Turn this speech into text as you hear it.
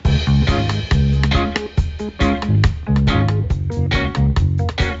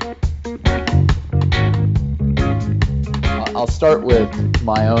start with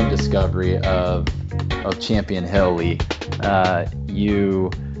my own discovery of Champion Hill, Lee.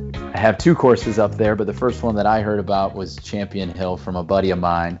 You have two courses up there, but the first one that I heard about was Champion Hill from a buddy of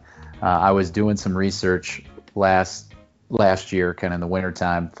mine. I was doing some research last year, kind of in the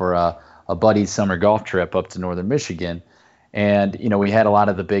wintertime, for a buddy's summer golf trip up to northern Michigan. And, we had a lot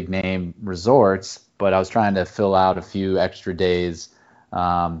of the big name resorts, but I was trying to fill out a few extra days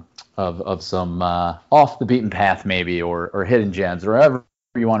of some off the beaten path maybe, or hidden gems, or however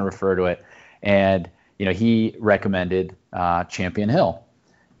you want to refer to it. And, he recommended Champion Hill.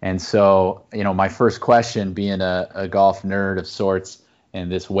 And so, my first question, being a golf nerd of sorts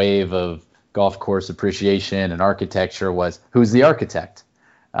and this wave of golf course appreciation and architecture, was, who's the architect?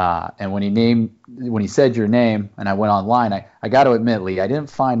 And when he said your name and I went online, I got to admit, Lee, I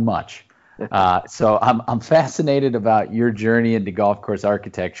didn't find much. So I'm fascinated about your journey into golf course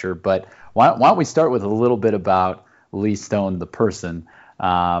architecture, but why don't we start with a little bit about Lee Stone, the person,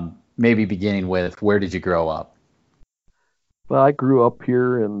 maybe beginning with, where did you grow up? Well, I grew up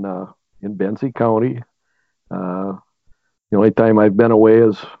here in Benzie County. The only time I've been away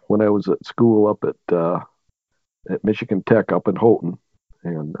is when I was at school up at Michigan Tech up in Houghton,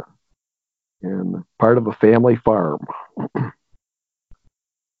 and part of a family farm.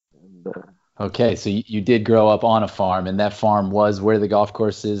 Okay, so you did grow up on a farm, and that farm was where the golf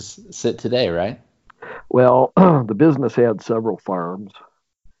courses sit today, right? Well, the business had several farms,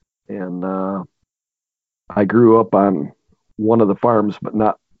 and I grew up on one of the farms, but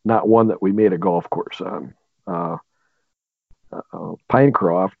not one that we made a golf course on.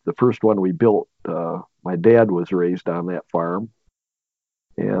 Pinecroft, the first one we built, my dad was raised on that farm,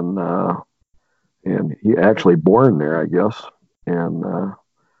 and he actually born there, I guess, and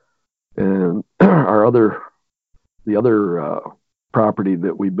the other property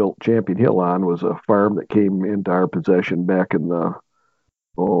that we built Champion Hill on was a farm that came into our possession back in the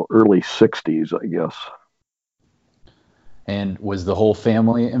early 60s, I guess. And was the whole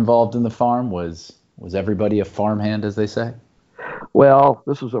family involved in the farm? Was everybody a farmhand, as they say? Well,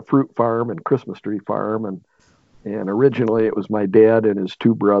 this was a fruit farm and Christmas tree farm, and originally it was my dad and his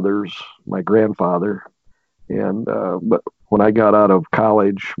two brothers, my grandfather, and but when I got out of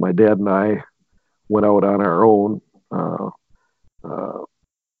college, my dad and I went out on our own.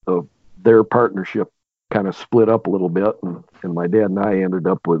 Their partnership kind of split up a little bit, and my dad and I ended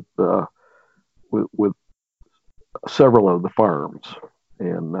up with several of the farms,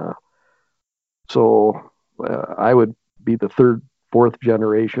 and so I would be the third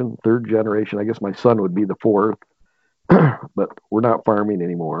generation. I guess my son would be the fourth, but we're not farming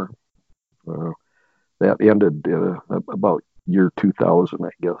anymore. That ended about year 2000, I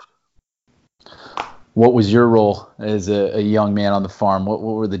guess. What was your role as a young man on the farm? What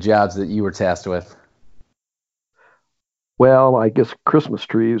were the jobs that you were tasked with? Well, I guess Christmas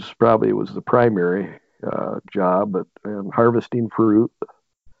trees probably was the primary job, and harvesting fruit.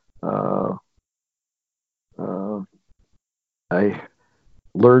 I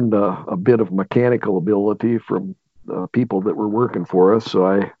learned a bit of mechanical ability from the people that were working for us, so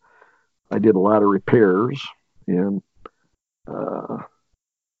I did a lot of repairs and a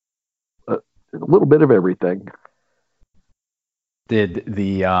little bit of everything. Did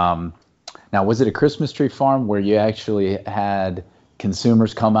now, was it a Christmas tree farm where you actually had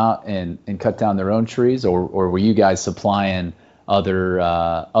consumers come out and cut down their own trees, or were you guys supplying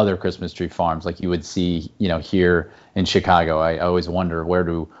other Christmas tree farms like you would see, here in Chicago? I always wonder, where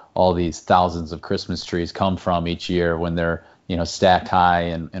do all these thousands of Christmas trees come from each year when they're, stacked high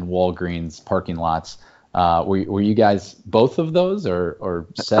in Walgreens parking lots? Were you guys both of those, or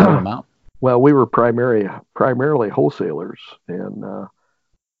setting them out? Well, we were primarily wholesalers, and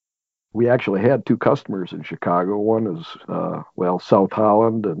we actually had two customers in Chicago. One is South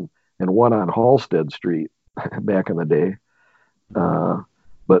Holland, and one on Halstead Street back in the day.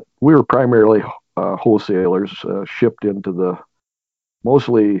 But we were primarily wholesalers, shipped into the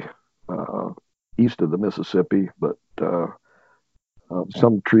mostly east of the Mississippi, but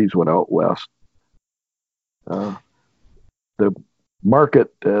some trees went out west. The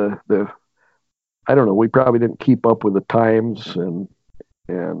market, I don't know, we probably didn't keep up with the times, and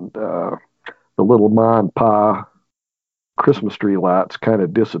the little ma and pa Christmas tree lots kind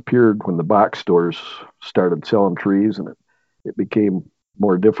of disappeared when the box stores started selling trees, and it became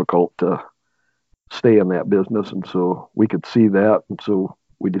more difficult to stay in that business, and so we could see that, and so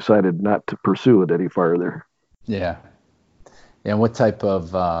we decided not to pursue it any farther. Yeah. And what type of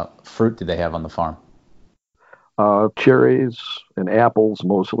fruit did they have on the farm? Cherries and apples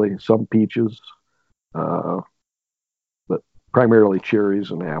mostly, some peaches, but primarily cherries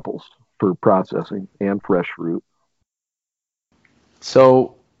and apples for processing, and fresh fruit.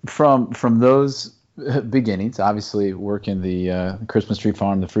 So from those beginnings, obviously working the Christmas tree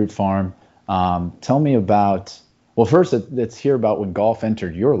farm, the fruit farm. Tell me about. Well, first let's hear about when golf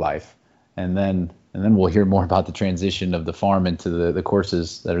entered your life, and then we'll hear more about the transition of the farm into the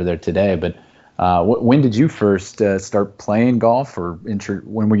courses that are there today. But when did you first start playing golf, or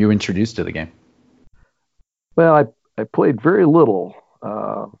when were you introduced to the game? Well, I played very little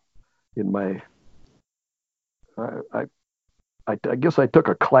in my. I, I guess I took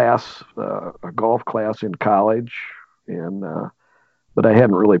a class, a golf class in college, and but I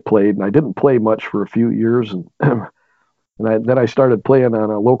hadn't really played, and I didn't play much for a few years, and then I started playing on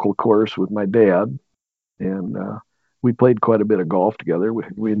a local course with my dad, and we played quite a bit of golf together.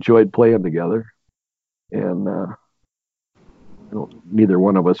 We enjoyed playing together, and neither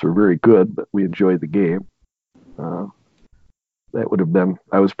one of us were very good, but we enjoyed the game. Uh, that would have been,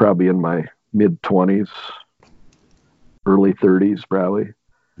 I was probably in my mid-20s, early 30s probably,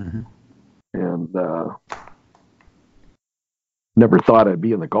 Mm-hmm. and never thought I'd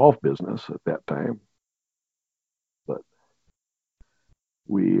be in the golf business at that time. But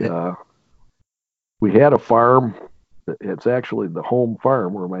we we had a farm. It's actually the home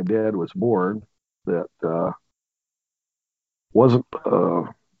farm where my dad was born. That wasn't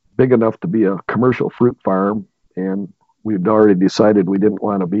big enough to be a commercial fruit farm, and we'd already decided we didn't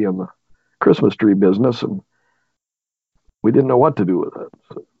want to be in the Christmas tree business, and we didn't know what to do with it.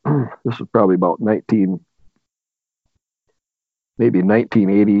 So, this was probably about maybe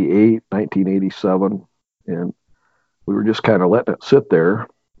 1988, 1987, and we were just kind of letting it sit there.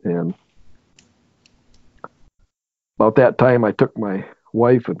 And about that time, I took my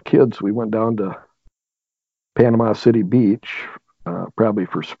wife and kids. We went down to Panama City Beach, probably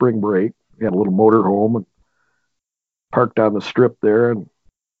for spring break. We had a little motor home and parked on the strip there,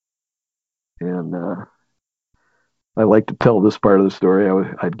 and I like to tell this part of the story.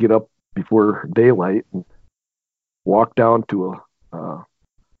 I'd get up before daylight and walk down to a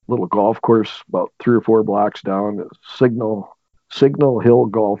little golf course about 3 or 4 blocks down, Signal Hill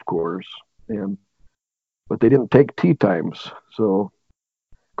Golf Course, but they didn't take tee times. So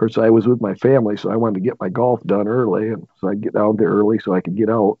of course I was with my family, so I wanted to get my golf done early, and so I'd get down there early so I could get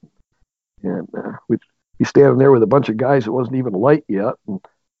out. And we'd be standing there with a bunch of guys. It wasn't even light yet,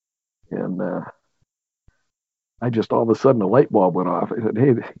 and I just all of a sudden a light bulb went off. I said,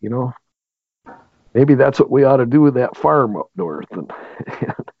 "Hey, maybe that's what we ought to do with that farm up north." And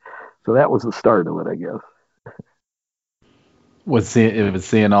so that was the start of it, I guess.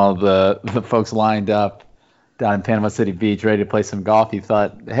 Seeing all the folks lined up down in Panama City Beach, ready to play some golf. You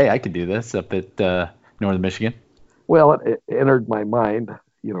thought, hey, I could do this up at Northern Michigan. Well, it entered my mind,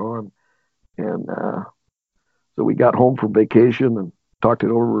 and so we got home from vacation and talked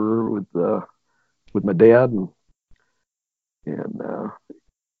it over with my dad, and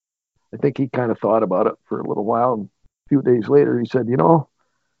I think he kind of thought about it for a little while. And a few days later, he said,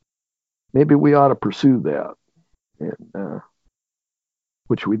 maybe we ought to pursue that, and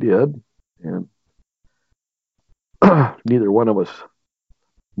which we did, and neither one of us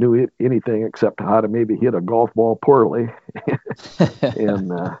knew anything except how to maybe hit a golf ball poorly,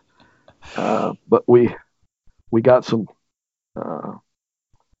 and but we got some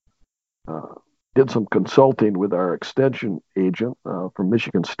did some consulting with our extension agent from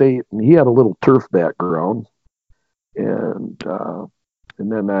Michigan State, and he had a little turf background, and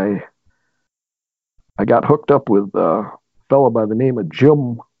then I got hooked up with a fellow by the name of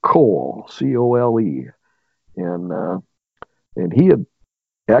Jim Cole, Cole, and he had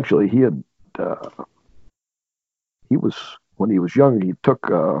he was, when he was young, he took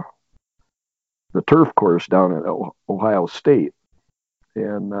the turf course down at Ohio State,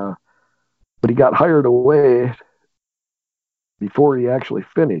 and but he got hired away before he actually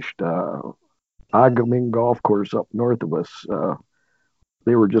finished. Agaming Golf Course up north of us.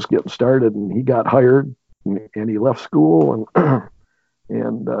 They were just getting started, and he got hired, and he left school,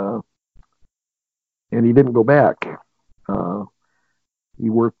 and he didn't go back.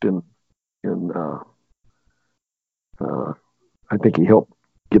 He worked in I think he helped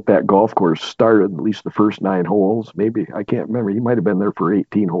get that golf course started, at least the first 9 holes. Maybe, I can't remember. He might have been there for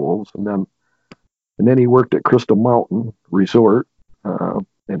 18 holes, and then he worked at Crystal Mountain Resort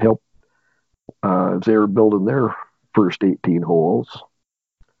and helped as they were building their first 18 holes.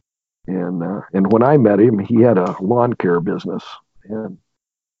 And when I met him, he had a lawn care business, and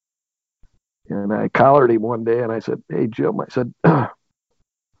I collared him one day, and I said, "Hey, Jim," I said, "I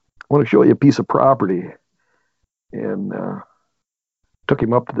want to show you a piece of property," and took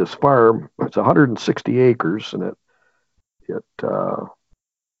him up to this farm. It's 160 acres, and it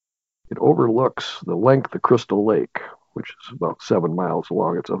overlooks the length of Crystal Lake. which is about 7 miles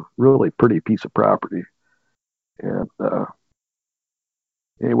long. It's a really pretty piece of property. And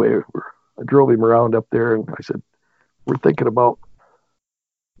anyway, I drove him around up there, and I said, we're thinking about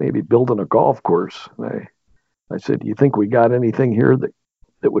maybe building a golf course. And I said, do you think we got anything here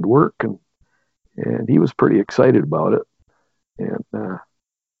that would work? And he was pretty excited about it. And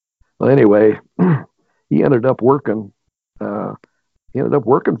well, anyway, he ended up working. He ended up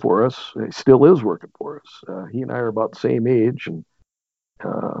working for us. He still is working for us. He and I are about the same age, and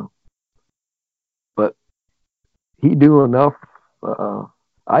but he knew enough.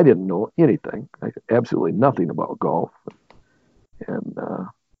 I didn't know anything, absolutely nothing about golf. And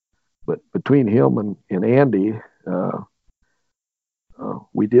but between him and Andy,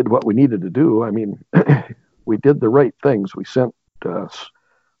 we did what we needed to do. I mean, we did the right things. We sent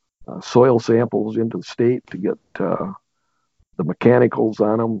soil samples into the state to get the mechanicals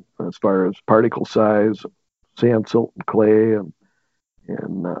on them as far as particle size, sand, silt, and clay, and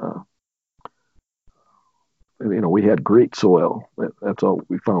we had great soil. That's all.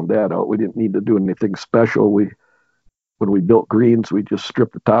 We found that out. We didn't need to do anything special. When we built greens, we just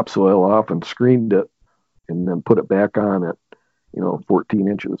stripped the topsoil off and screened it, and then put it back on at 14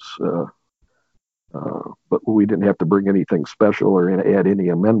 inches. But we didn't have to bring anything special or add any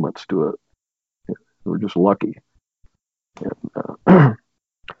amendments to it. We were just lucky. And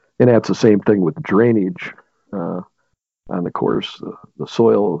that's the same thing with drainage on the course. The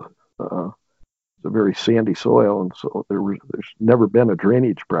soil is a very sandy soil, and so there's never been a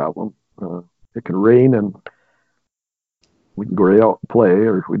drainage problem. It can rain, and we can go right out and play,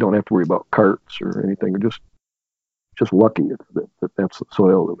 or we don't have to worry about carts or anything. We're just lucky that that's the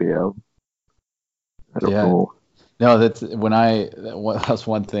soil that we have. I don't know. No, that's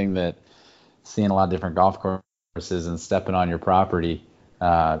one thing that seeing a lot of different golf courses and stepping on your property.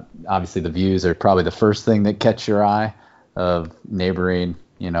 Obviously, the views are probably the first thing that catch your eye of neighboring,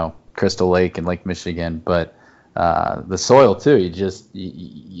 Crystal Lake and Lake Michigan, but the soil too.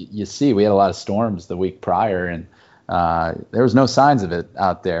 You see, we had a lot of storms the week prior, and there was no signs of it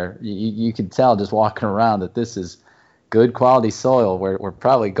out there. You could tell just walking around that this is good quality soil where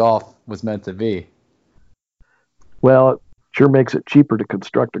probably golf was meant to be. Well, it sure makes it cheaper to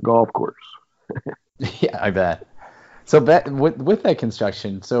construct a golf course. Yeah, I bet. So with that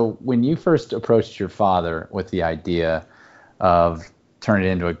construction, so when you first approached your father with the idea of turning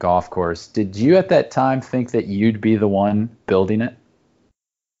it into a golf course, did you at that time think that you'd be the one building it?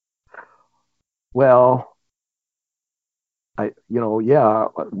 Well,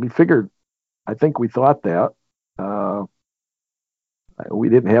 we figured, I think we thought that. We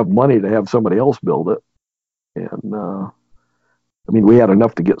didn't have money to have somebody else build it. And, we had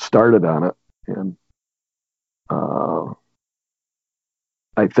enough to get started on it. And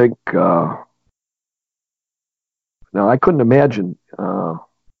I think, now I couldn't imagine that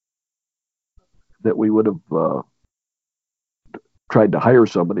we would have tried to hire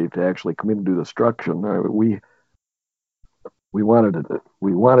somebody to actually come in and do the construction. We wanted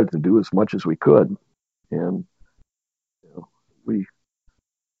to do as much as we could, and we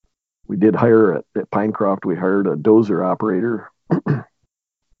did hire at Pinecroft. We hired a dozer operator.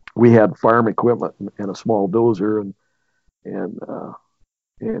 We had farm equipment and a small dozer, and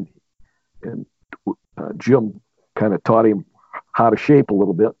Jim kind of taught him how to shape a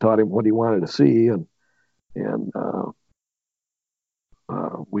little bit, taught him what he wanted to see, and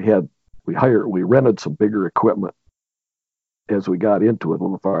we rented some bigger equipment as we got into it a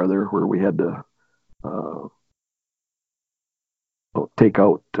little farther, where we had to take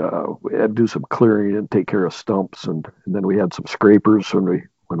out, we had to do some clearing and take care of stumps, and then we had some scrapers when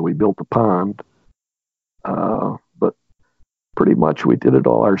we built the pond. But pretty much we did it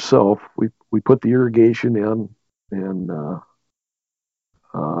all ourselves. We put the irrigation in, and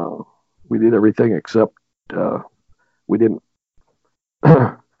we did everything except we didn't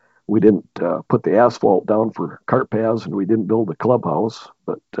put the asphalt down for cart paths, and we didn't build the clubhouse.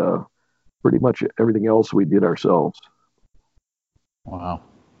 But pretty much everything else we did ourselves. Wow.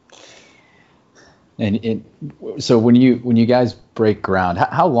 And so when you guys break ground,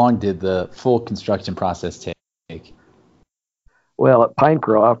 how long did the full construction process take? Well, at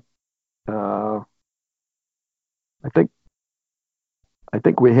Pinecroft, I think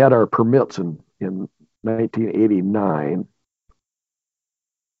we had our permits in 1989,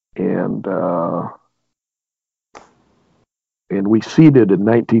 and we seeded in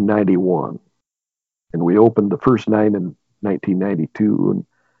 1991, and we opened the first 9 in 1992,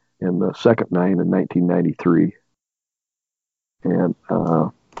 and the second 9 in 1993. And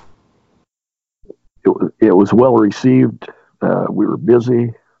it was well received. We were busy.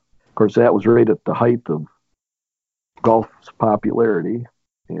 Of course, that was right at the height of golf's popularity,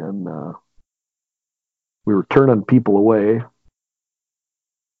 and we were turning people away.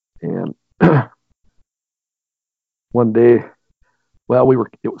 And one day, well,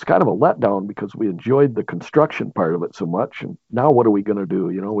 it was kind of a letdown because we enjoyed the construction part of it so much. And now what are we going to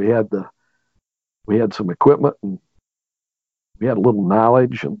do? You know, we had some equipment and we had a little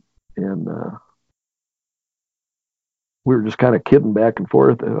knowledge, and we were just kind of kidding back and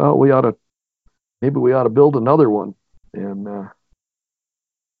forth. Oh, maybe we ought to build another one. And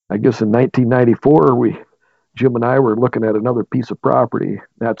I guess in 1994, Jim and I were looking at another piece of property.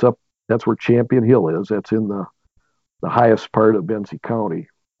 That's where Champion Hill is. That's in the highest part of Benzie County.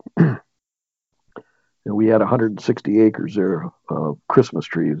 And we had 160 acres there of Christmas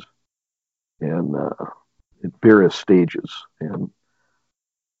trees, and in various stages. And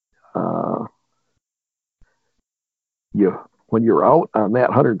when you're out on that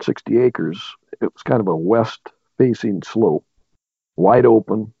 160 acres, it was kind of a west-facing slope, wide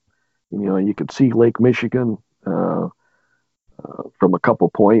open. You know, you could see Lake Michigan from a couple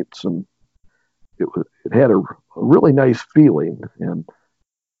points, and it had a really nice feeling. And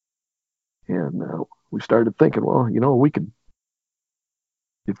we started thinking, well, you know,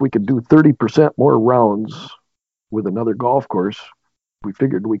 if we could do 30% more rounds with another golf course, we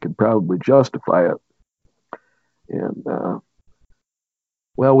figured we could probably justify it. And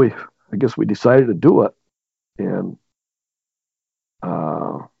well, I guess we decided to do it. And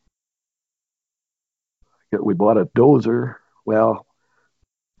we bought a dozer. Well,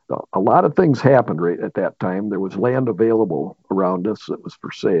 a lot of things happened right at that time. There was land available around us that was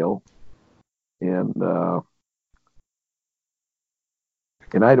for sale, and I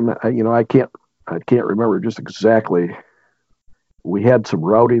can't remember just exactly. We had some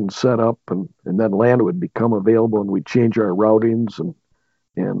routing set up, and then land would become available, and we'd change our routings, and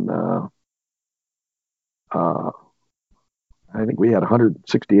I think we had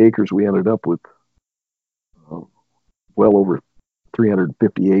 160 acres. We ended up with well over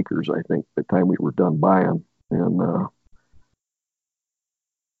 350 acres, I think, by the time we were done buying. And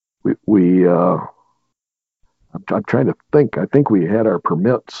I'm trying to think. I think we had our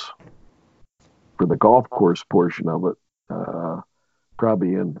permits for the golf course portion of it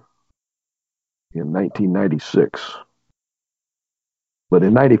probably in 1996. But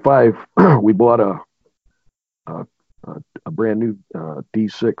in 95, we bought a brand new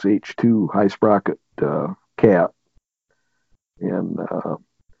D6 H2 high sprocket cat, and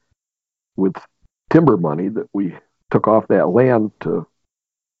with timber money that we took off that land to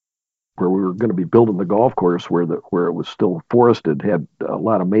where we were going to be building the golf course, where it was still forested, had a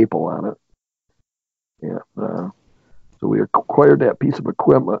lot of maple on it, and so we acquired that piece of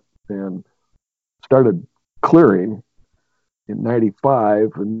equipment and started clearing in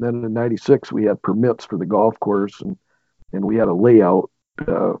 95, and then in 96 we had permits for the golf course, and we had a layout.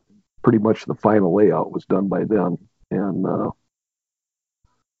 Pretty much the final layout was done by then, and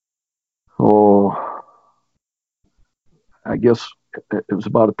I guess it was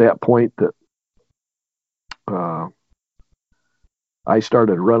about at that point that I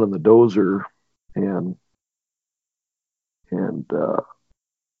started running the dozer, and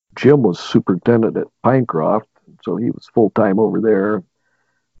Jim was superintendent at Pinecroft, so he was full time over there,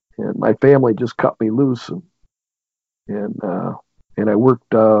 and my family just cut me loose, and I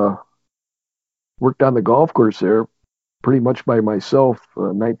worked on the golf course there pretty much by myself,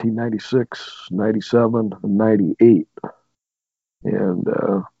 1996, 97, and 98. And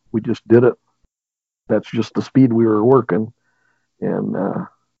we just did it. That's just the speed we were working. And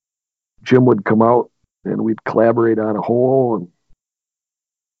Jim would come out and we'd collaborate on a hole.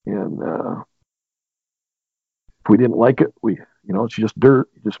 And if we didn't like it, it's just dirt.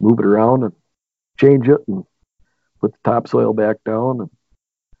 You just move it around and change it and put the topsoil back down.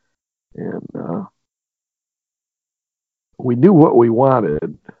 And we knew what we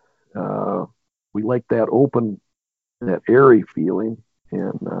wanted. We liked that open, that airy feeling,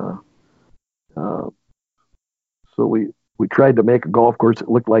 and so we tried to make a golf course that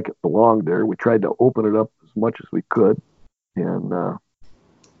looked like it belonged there. We tried to open it up as much as we could, and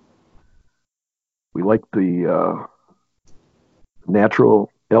we liked the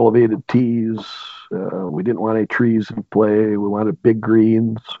natural elevated tees. We didn't want any trees in play. We wanted big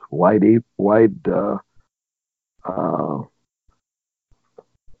greens, wide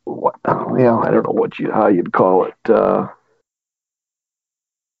I don't know how you'd call it,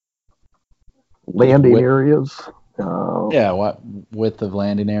 landing areas. What width of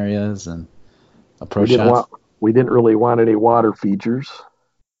landing areas and approach shots? We didn't really want any water features,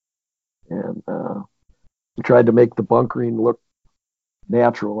 and we tried to make the bunkering look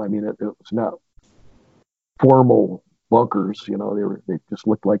natural. I mean, it was not formal bunkers. They just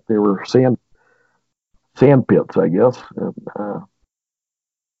looked like they were sand pits, I guess.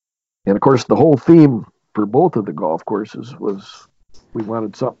 And of course, the whole theme for both of the golf courses was we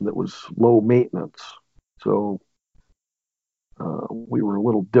wanted something that was low maintenance. So we were a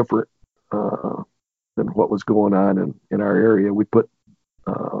little different than what was going on in our area. We put,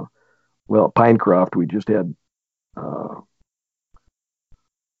 at Pinecroft, we just had,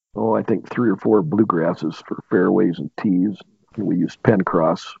 I think 3 or 4 bluegrasses for fairways and tees. We used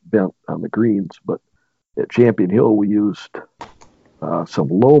Pencross bent on the greens, but at Champion Hill, we used some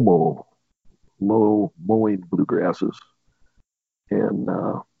low mowing bluegrasses, and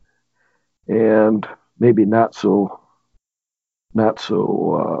maybe not so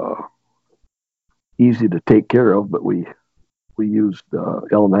easy to take care of, but we used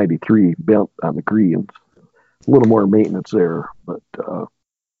L93 bent on the greens. A little more maintenance there, but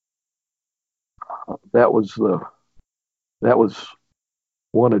that was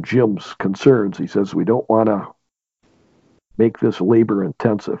one of Jim's concerns. He says we don't want to make this labor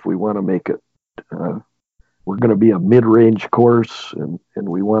intensive. We want to make it. We're going to be a mid-range course, and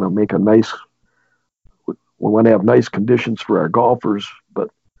we want to make we want to have nice conditions for our golfers, but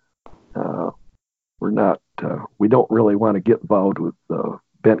we don't really want to get involved with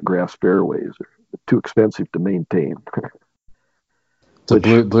bent grass fairways. They're too expensive to maintain. So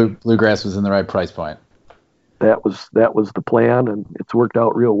bluegrass was in the right price point. That was the plan, and it's worked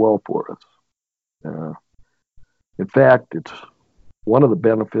out real well for us. In fact, it's one of the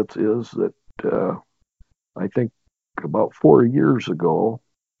benefits is that I think about 4 years ago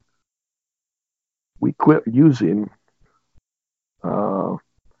we quit using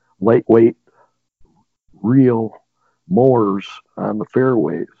lightweight reel mowers on the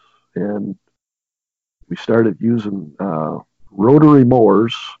fairways, and we started using rotary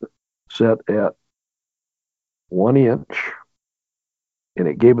mowers set at 1 inch, and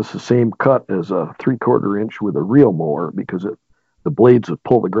it gave us the same cut as a 3/4 inch with a reel mower because the blades would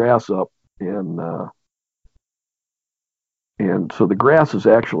pull the grass up, and so the grass is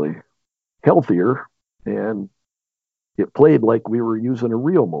actually healthier, and it played like we were using a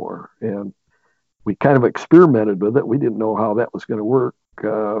reel mower. And we kind of experimented with it. We didn't know how that was going to work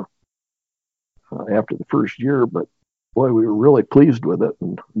after the first year, but boy, we were really pleased with it.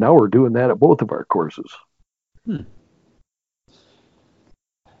 And now we're doing that at both of our courses.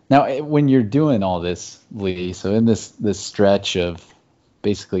 Now, when you're doing all this, Lee, so in this stretch of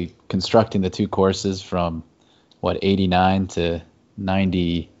basically constructing the 2 courses from 89 to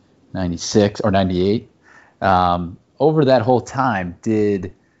 90, 96 or 98, over that whole time,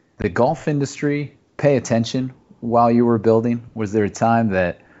 did the golf industry pay attention while you were building? Was there a time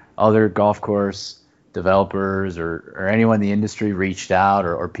that other golf course developers or anyone in the industry reached out,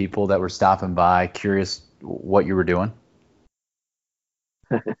 or people that were stopping by curious what you were doing?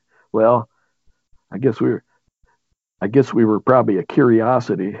 Well, I guess we were probably a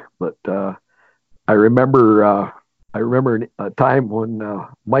curiosity, but I remember a time when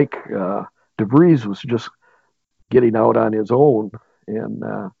Mike DeVries was just getting out on his own,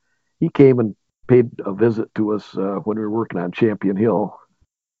 and he came and paid a visit to us when we were working on Champion Hill,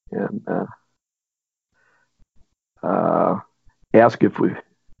 and asked if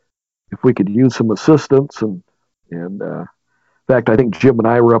we could use some assistance, and in fact, I think Jim and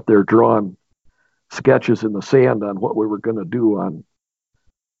I were up there drawing sketches in the sand on what we were going to do on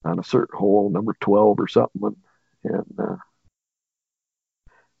a certain hole, number 12 or something, and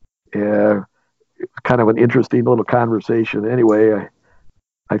it was kind of an interesting little conversation. Anyway,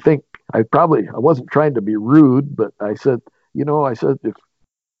 I think I wasn't trying to be rude, but I said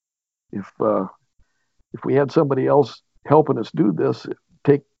if we had somebody else helping us do this, it'd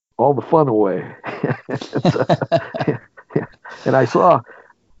take all the fun away. And I saw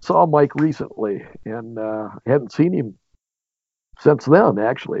Mike recently, and hadn't seen him since then,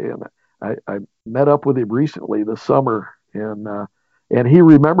 actually. And I met up with him recently this summer, and he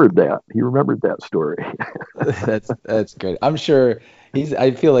remembered that. He remembered that story. That's good. I'm sure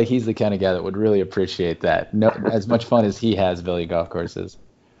I feel like he's the kind of guy that would really appreciate that. No, as much fun as he has building golf courses.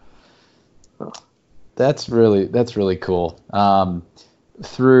 That's really cool.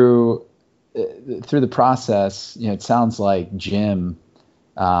 Through the process, it sounds like Jim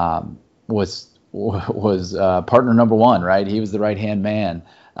was partner number 1, right? He was the right-hand man.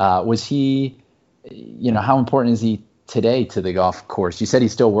 Was he, how important is he today to the golf course? You said he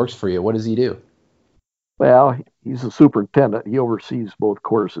still works for you. What does he do? Well, he's a superintendent. He oversees both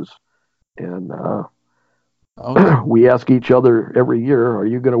courses. And we ask each other every year, are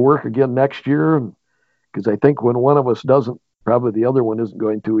you going to work again next year? Because I think when one of us doesn't, probably the other one isn't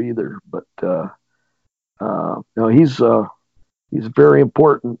going to either. But no, he's very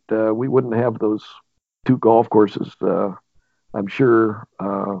important. We wouldn't have those two golf courses, I'm sure,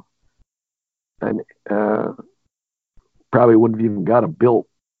 and probably wouldn't have even got them built.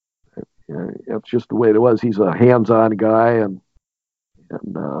 It's just the way it was. He's a hands-on guy, and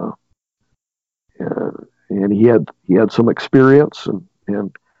and he had some experience, and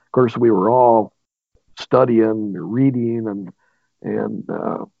of course we were all studying, reading, and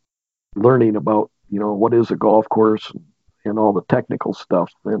learning about what is a golf course and all the technical stuff.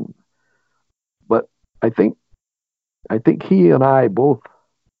 And but I think he and I both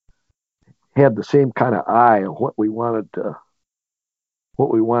had the same kind of eye of what we wanted to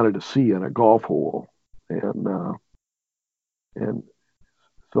see in a golf hole, and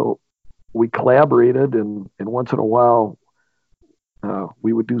so we collaborated, and once in a while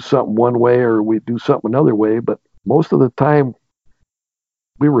we would do something one way or we'd do something another way, but most of the time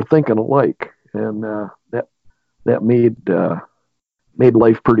we were thinking alike, and that made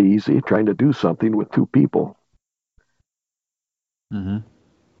life pretty easy trying to do something with two people. Mm-hmm.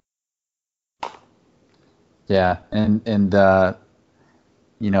 Yeah, and the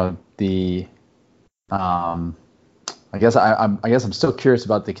I guess I'm still curious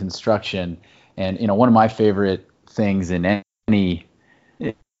about the construction, and one of my favorite things in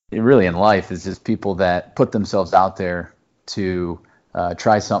really in life is just people that put themselves out there to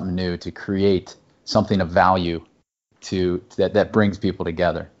try something new, to create something of value that brings people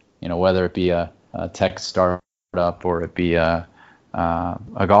together. Whether it be a tech startup or it be a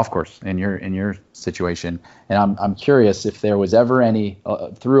golf course in your situation. And I'm curious if there was ever any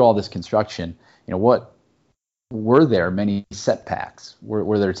through all this construction, what were there many setbacks?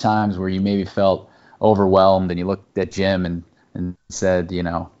 Were there times where you maybe felt overwhelmed and you looked at Jim and said,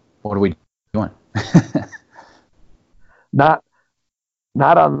 what are we doing? Not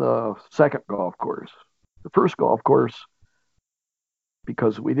on the second golf course. The first golf course,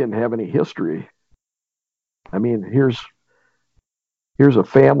 because we didn't have any history. I mean, here's a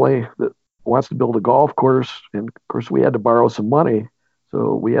family that wants to build a golf course, and of course we had to borrow some money,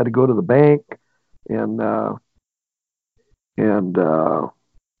 so we had to go to the bank and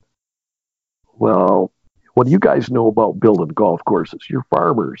well, what do you guys know about building golf courses? You're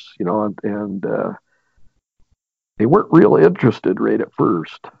farmers, and they weren't real interested right at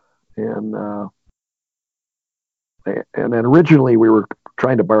first, and then originally we were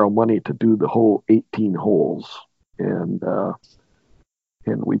trying to borrow money to do the whole 18 holes, and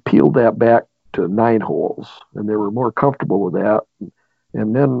we peeled that back to 9 holes, and they were more comfortable with that.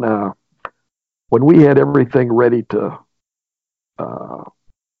 And then when we had everything ready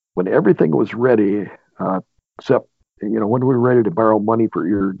when everything was ready, except when we were ready to borrow money for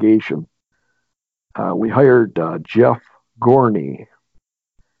irrigation, we hired Jeff Gorney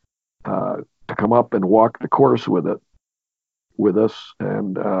to come up and walk the course with us,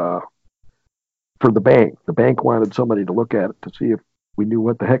 and for the bank. The bank wanted somebody to look at it to see if we knew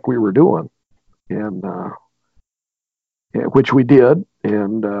what the heck we were doing, and which we did.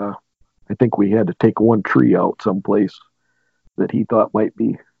 And I think we had to take one tree out someplace that he thought might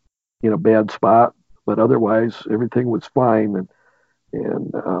be in a bad spot, but otherwise everything was fine.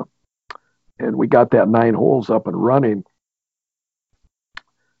 And we got that 9 holes up and running,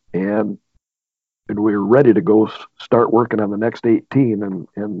 and we were ready to go start working on the next 18,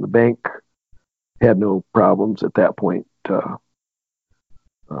 and the bank had no problems at that point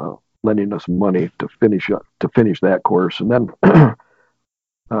lending us money to finish that course. And then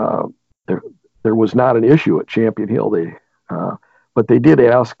there was not an issue at Champion Hill. But they did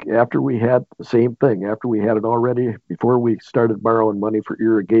ask after we had the same thing, after we had it already, before we started borrowing money for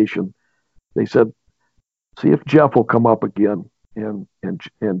irrigation. They said, "See if Jeff will come up again." And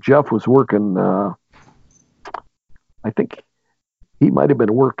Jeff was working. I think he might have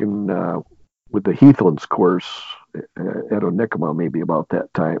been working with the Heathlands course at Onikama, maybe about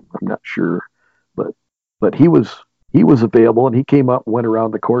that time. I'm not sure, but he was available, and he came up and went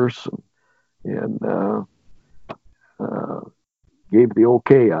around the course and gave the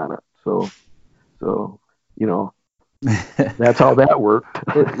okay on it. So that's how that worked.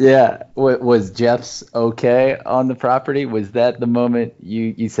 Yeah. Was Jeff's okay on the property? Was that the moment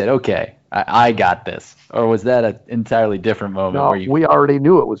you said, okay, I got this? Or was that an entirely different moment? No, we already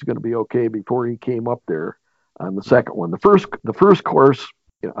knew it was going to be okay before he came up there on the second one. The first course,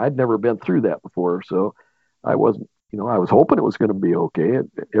 I'd never been through that before, so I wasn't, I was hoping it was going to be okay.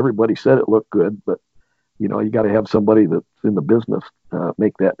 Everybody said it looked good, but you got to have somebody that's in the business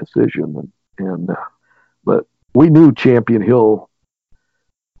make that decision. But we knew Champion Hill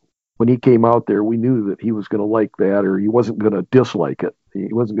when he came out there, we knew that he was going to like that, or he wasn't going to dislike it.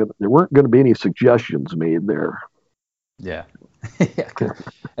 He wasn't going. There weren't going to be any suggestions made there. Yeah. Yeah. 'Cause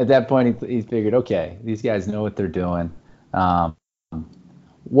at that point, he figured, okay, these guys know what they're doing. Um,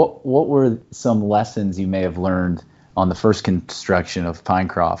 what were some lessons you may have learned on the first construction of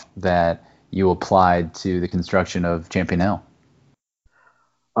Pinecroft that you applied to the construction of Champion Hill?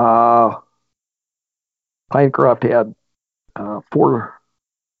 Pinecroft had four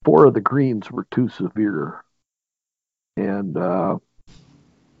of the greens were too severe, and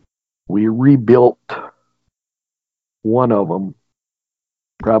we rebuilt one of them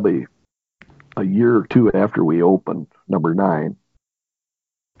probably a year or two after we opened, number 9.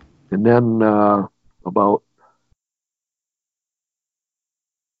 And then to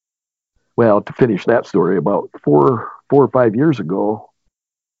finish that story, about 4 or 5 years ago,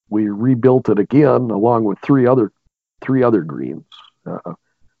 we rebuilt it again along with three other greens.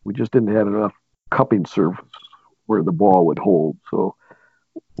 We just didn't have enough cupping surface where the ball would hold, so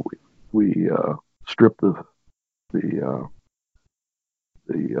we stripped the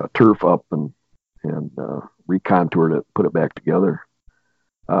turf up and recontoured it, put it back together.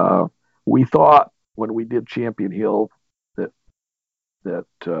 We thought when we did Champion Hill that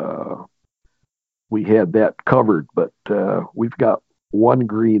we had that covered, but we've got one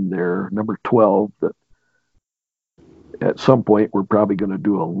green there, number 12, that at some point we're probably going to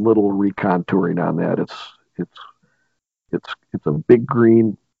do a little recontouring on that. It's a big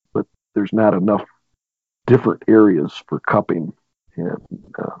green, but there's not enough different areas for cupping, and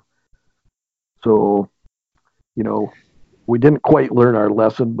so we didn't quite learn our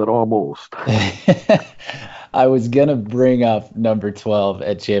lesson, but almost. I was gonna bring up number 12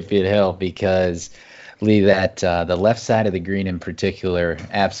 at Champion Hill because, Lee, that the left side of the green in particular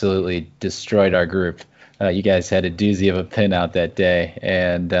absolutely destroyed our group. You guys had a doozy of a pin out that day,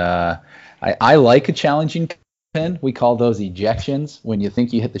 and I like a challenging pin. We call those ejections, when you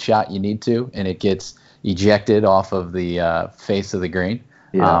think you hit the shot you need to, and it gets ejected off of the face of the green.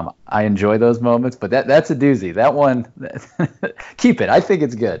 Yeah. I enjoy those moments, but that's a doozy. That one, keep it. I think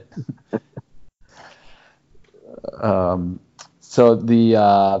it's good. So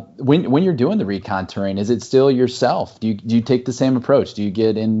when you're doing the recontouring, is it still yourself? Do you take the same approach? Do you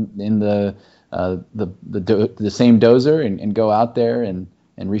get in the same dozer and go out there and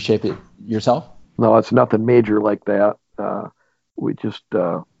reshape it yourself? No, it's nothing major like that. We just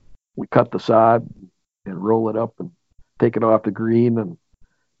we cut the sod and roll it up and take it off the green, and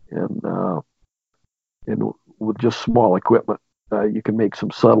with just small equipment, you can make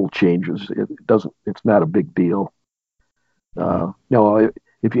some subtle changes. It's not a big deal.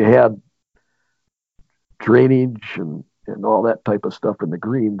 If you had drainage and all that type of stuff in the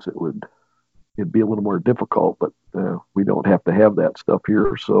greens, it'd be a little more difficult. But we don't have to have that stuff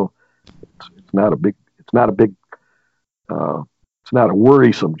here, so it's not a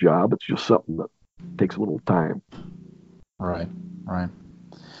worrisome job. It's just something that takes a little time. Right.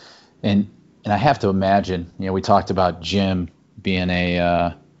 And I have to imagine, we talked about Jim being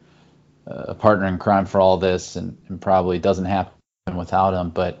a partner in crime for all this, and probably doesn't happen without him.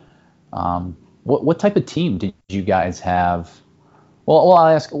 But what type of team did you guys have? Well, I'll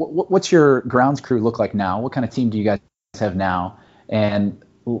ask, what's your grounds crew look like now? What kind of team do you guys have now? And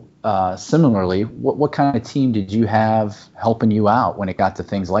similarly, what kind of team did you have helping you out when it got to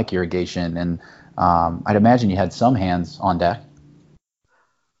things like irrigation? And I'd imagine you had some hands on deck.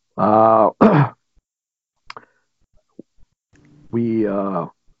 We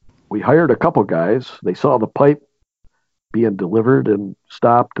hired a couple guys. They saw the pipe being delivered and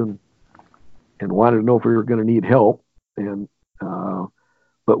stopped and wanted to know if we were going to need help. And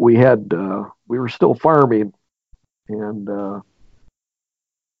but we were still farming, and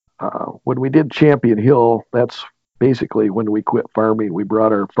when we did Champion Hill, that's basically when we quit farming. We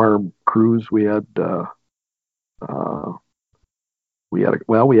brought our farm crews. We had a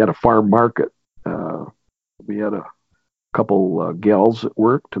farm market. We had a couple gals that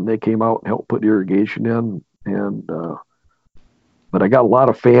worked, and they came out and helped put irrigation in. And but I got a lot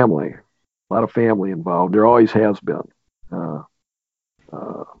of family involved. There always has been.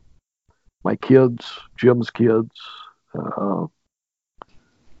 My kids, Jim's kids,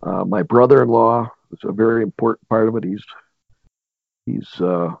 my brother-in-law is a very important part of it. He's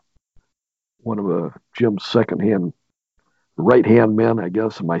one of Jim's second-hand right-hand men, I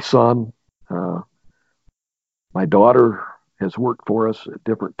guess. And my son, my daughter has worked for us at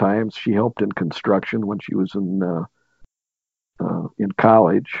different times. She helped in construction when she was in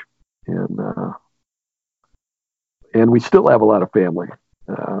college, and we still have a lot of family.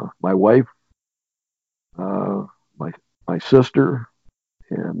 My wife, my sister,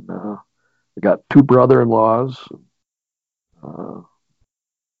 and I got two brother-in-laws, uh,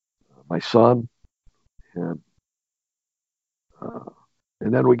 my son, and uh,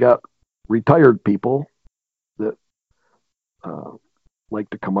 and then we got retired people that uh, like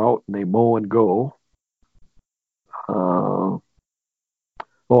to come out and they mow and go.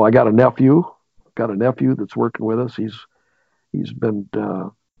 Oh, I got a nephew. Got a nephew that's working with us. He's been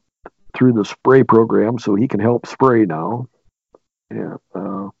through the spray program, so he can help spray now. And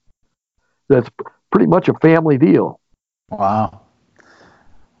that's pretty much a family deal. Wow.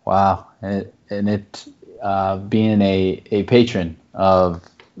 Wow. And it being a patron of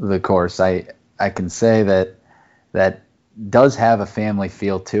the course, I can say that does have a family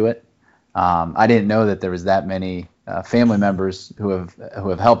feel to it. I didn't know that there was that many family members who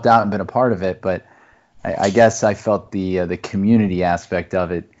have helped out and been a part of it, but I guess I felt the community aspect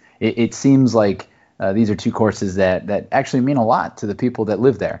of it. It seems like these are two courses that actually mean a lot to the people that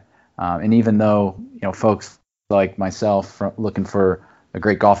live there. And even though folks like myself looking for a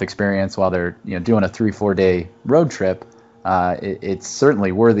great golf experience while they're doing a 3-4 day road trip, it's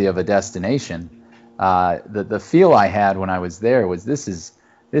certainly worthy of a destination. The feel I had when I was there was this is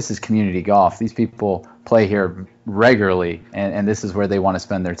community golf. These people play here regularly, and this is where they want to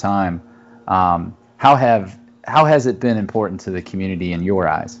spend their time. How has it been important to the community in your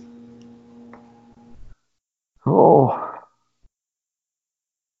eyes? Oh,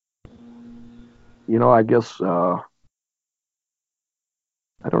 I guess I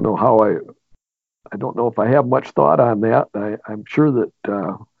don't know I don't know if I have much thought on that. I'm sure that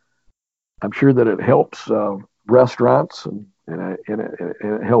it helps restaurants and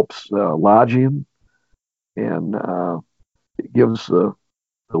it helps lodging, and it gives the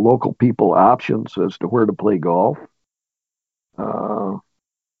local people options as to where to play golf. And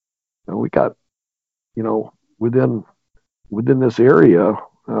we got within this area.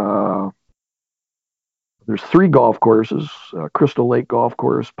 There's 3 golf courses: Crystal Lake Golf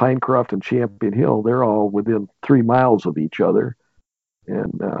Course, Pinecroft, and Champion Hill. They're all within 3 miles of each other,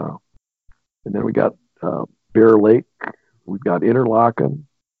 and then we got Bear Lake, we've got Interlaken,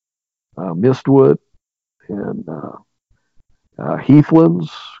 Mistwood, and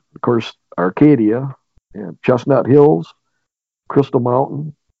Heathlands, of course, Arcadia, and Chestnut Hills, Crystal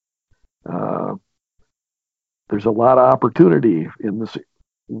Mountain. There's a lot of opportunity in this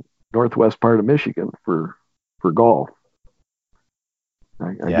northwest part of Michigan for golf.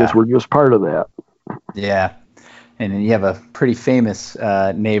 I guess we're just part of that. Yeah, and you have a pretty famous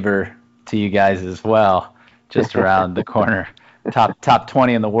neighbor to you guys as well, just around the corner. Top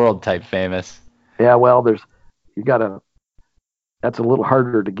 20 in the world type famous. Yeah, well, that's a little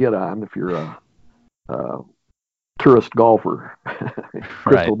harder to get on if you're a tourist golfer.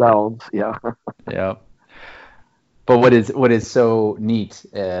 Crystal Downs, yeah. Yeah. But what is so neat,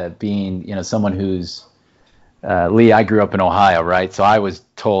 being someone who's Lee, I grew up in Ohio, right? So I was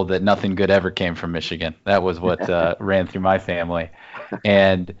told that nothing good ever came from Michigan. That was what ran through my family.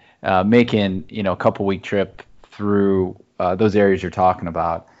 And making a couple-week trip through those areas you're talking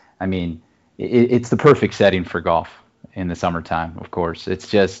about, I mean, it's the perfect setting for golf in the summertime. Of course, it's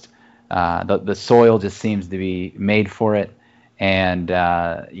just the soil just seems to be made for it. And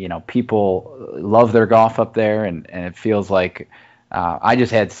people love their golf up there, and it feels like I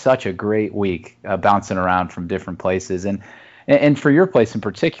just had such a great week bouncing around from different places, and for your place in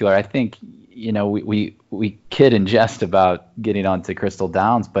particular, I think we kid and jest about getting onto Crystal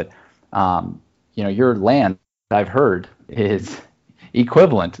Downs, but your land, I've heard, is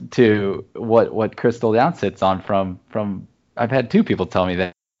equivalent to what Crystal Downs sits on from I've had 2 people tell me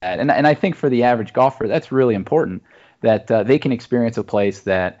that, and I think for the average golfer that's really important, that they can experience a place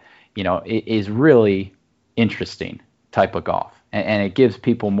that is really interesting type of golf, and it gives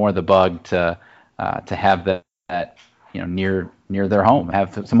people more the bug to have that near their home,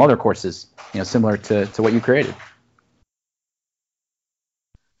 have some other courses similar to what you created.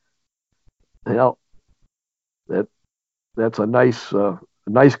 Well, that's a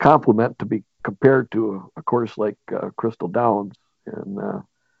nice compliment to be compared to a course like Crystal Downs, and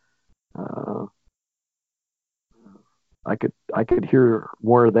I could hear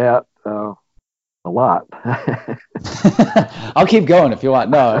more of that a lot. I'll keep going if you want.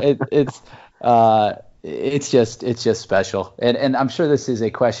 No, it's just special, and I'm sure this is a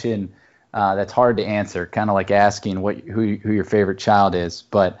question that's hard to answer, kind of like asking who your favorite child is.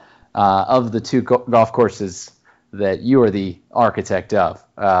 But of the 2 golf courses that you are the architect of,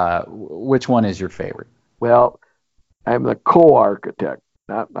 which one is your favorite? Well, I'm the co-architect.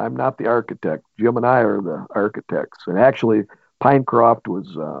 I'm not the architect. Jim and I are the architects. And actually, Pinecroft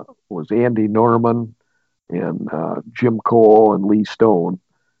was Andy Norman and Jim Cole and Lee Stone,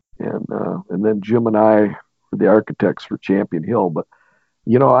 and then Jim and I were the architects for Champion Hill. But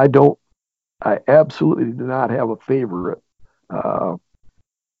I absolutely do not have a favorite. Uh,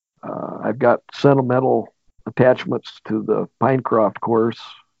 I've got sentimental attachments to the Pinecroft course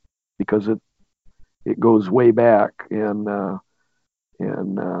because it goes way back, and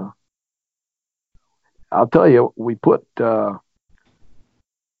I'll tell you, we put at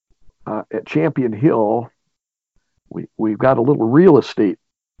Champion Hill, we've got a little real estate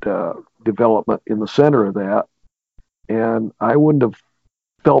development in the center of that, and I wouldn't have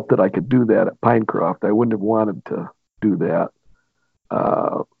felt that I could do that at Pinecroft. I wouldn't have wanted to do that.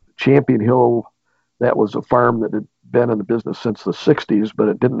 Champion Hill, that was a farm that had been in the business since the 60s, but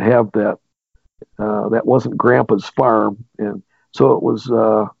it didn't have that. That wasn't Grandpa's farm, and so it was.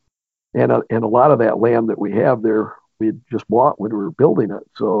 And a lot of that land that we have there, we had just bought when we were building it.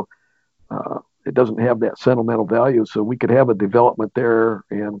 So it doesn't have that sentimental value. So we could have a development there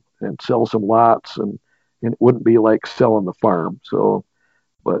and sell some lots, and it wouldn't be like selling the farm. So,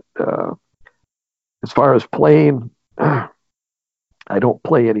 but as far as playing, I don't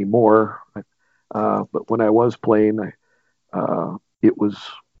play anymore. But when I was playing, it was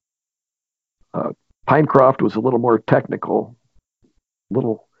Pinecroft was a little more technical,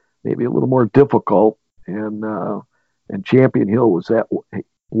 maybe a little more difficult, and Champion Hill was that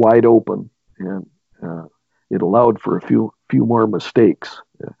wide open, and it allowed for a few more mistakes.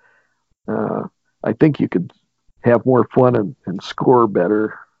 I think you could have more fun and score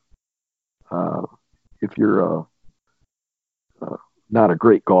better if you're not a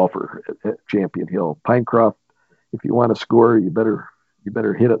great golfer at Champion Hill. Pinecroft, if you want to score, you better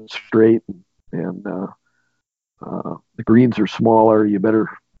hit it straight, and the greens are smaller. You better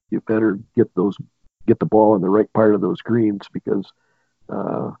get the ball in the right part of those greens, because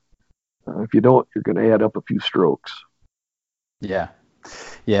if you don't, you're going to add up a few strokes. Yeah.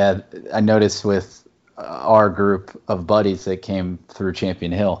 I noticed with our group of buddies that came through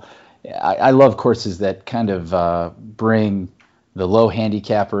Champion Hill, I love courses that kind of bring the low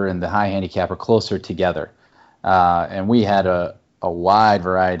handicapper and the high handicapper closer together. And we had a wide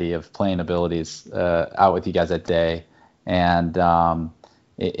variety of playing abilities out with you guys that day, and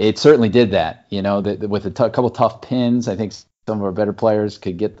it certainly did that. With a couple tough pins, I think some of our better players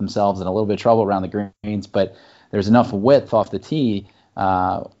could get themselves in a little bit of trouble around the greens, but there's enough width off the tee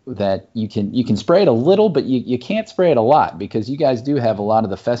that you can spray it a little, but you can't spray it a lot, because you guys do have a lot of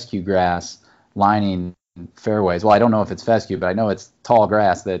the fescue grass lining fairways. Well, I don't know if it's fescue, but I know it's tall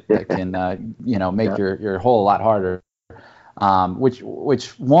grass that can make your hole a lot harder. Which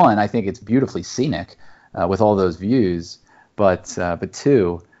one, I think it's beautifully scenic with all those views, but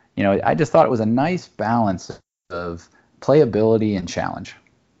two, I just thought it was a nice balance of playability and challenge.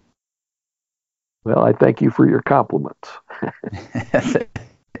 Well, I thank you for your compliments.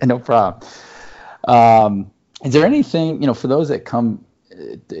 No problem. Is there anything, for those that come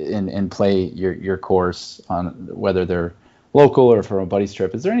and play your course, on whether they're local or from a buddy's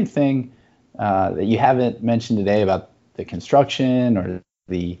trip, is there anything that you haven't mentioned today about the construction or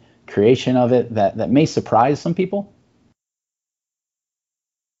the creation of it that may surprise some people?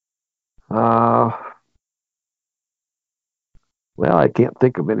 Well, I can't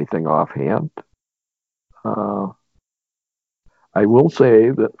think of anything offhand. I will say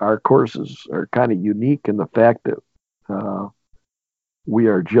that our courses are kind of unique in the fact that we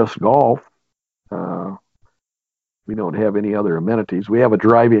are just golf. We don't have any other amenities. We have a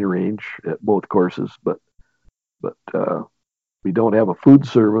driving range at both courses, but we don't have a food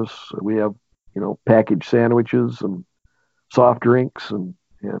service. We have, packaged sandwiches and soft drinks, and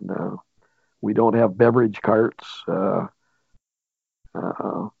we don't have beverage carts.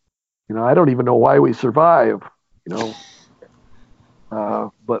 I don't even know why we survive,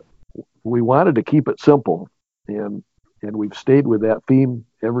 but we wanted to keep it simple, and we've stayed with that theme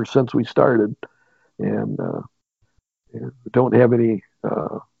ever since we started, and we don't have any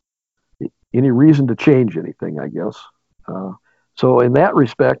reason to change anything, I guess. So in that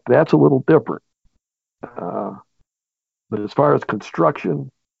respect, that's a little different. But as far as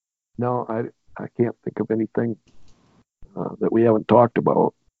construction, no, I can't think of anything that we haven't talked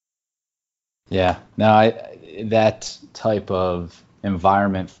about. Yeah, no, that type of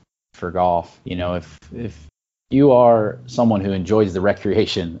environment for golf, if you are someone who enjoys the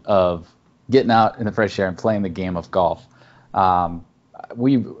recreation of getting out in the fresh air and playing the game of golf, my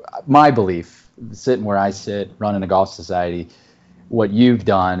belief, sitting where I sit, running a golf society, what you've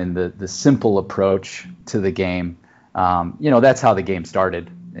done and the simple approach to the game, that's how the game started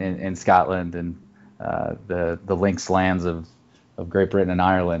in Scotland and the links lands of Great Britain and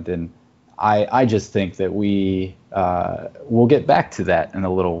Ireland. And I just think that we will get back to that in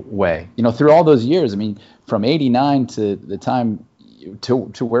a little way. You know, through all those years, I mean, from '89 to the time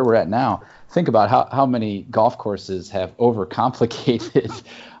to where we're at now, think about how many golf courses have overcomplicated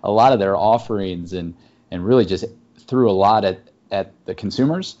a lot of their offerings and really just threw a lot at the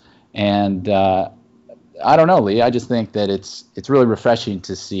consumers. And I don't know, Lee. I just think that it's really refreshing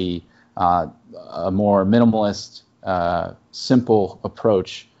to see a more minimalist, simple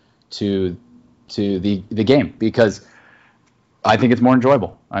approach to the game, because I think it's more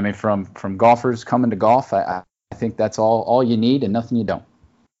enjoyable. I mean, from golfers coming to golf, I think that's all you need and nothing you don't.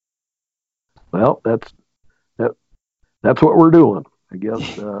 Well, that's what we're doing. I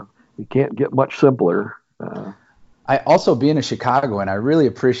guess you can't get much simpler. I also, being a Chicagoan, I really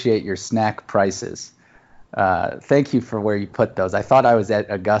appreciate your snack prices. Thank you for where you put those. I thought I was at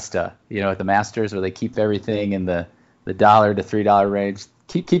Augusta, at the Masters, where they keep everything in the $1 to $3 range.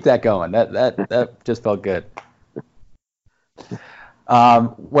 Keep that going. That just felt good.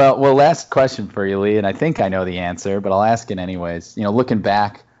 Well, last question for you, Lee, and I think I know the answer, but I'll ask it anyways. Looking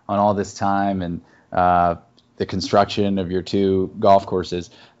back on all this time and the construction of your 2 golf courses,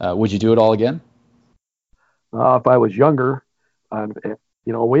 would you do it all again? If I was younger,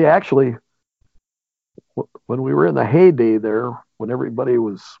 we actually, when we were in the heyday there, when everybody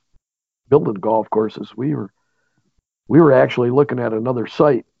was building golf courses, we were actually looking at another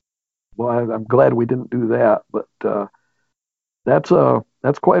site. Well, I'm glad we didn't do that, but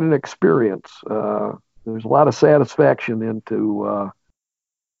that's quite an experience. There's a lot of satisfaction into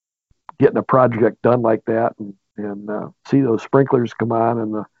getting a project done like that, and see those sprinklers come on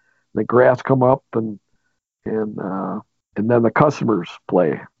and the grass come up and then the customers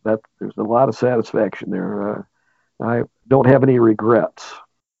play. There's a lot of satisfaction there. I don't have any regrets.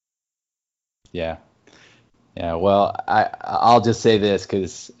 Yeah. Well, I'll just say this,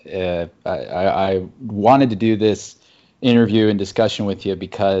 because I wanted to do this interview and discussion with you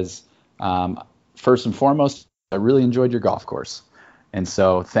because first and foremost, I really enjoyed your golf course, and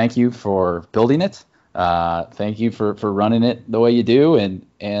so thank you for building it. Thank you for running it the way you do,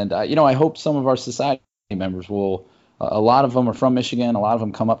 and I hope some of our society members will. A lot of them are from Michigan. A lot of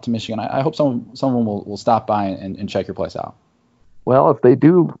them come up to Michigan. I hope some of them will stop by and check your place out. Well, if they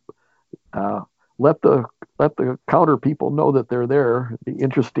do, let the counter people know that they're there. It'd be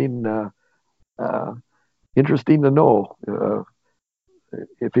interesting to know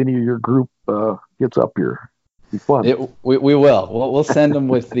if any of your group gets up here. It'd be fun. We will. We'll send them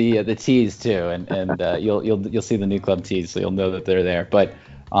with the tees too, and you'll see the new club tees, so you'll know that they're there. But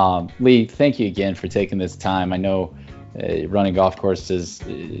Lee, thank you again for taking this time. I know running golf courses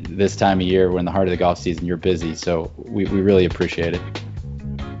this time of year, we're in the heart of the golf season, you're busy, so we really appreciate it.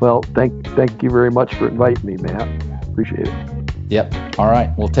 Well, thank you very much for inviting me, Matt. Appreciate it. Yep. All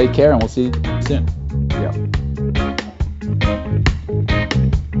right. Well, take care, and we'll see you soon. Yep.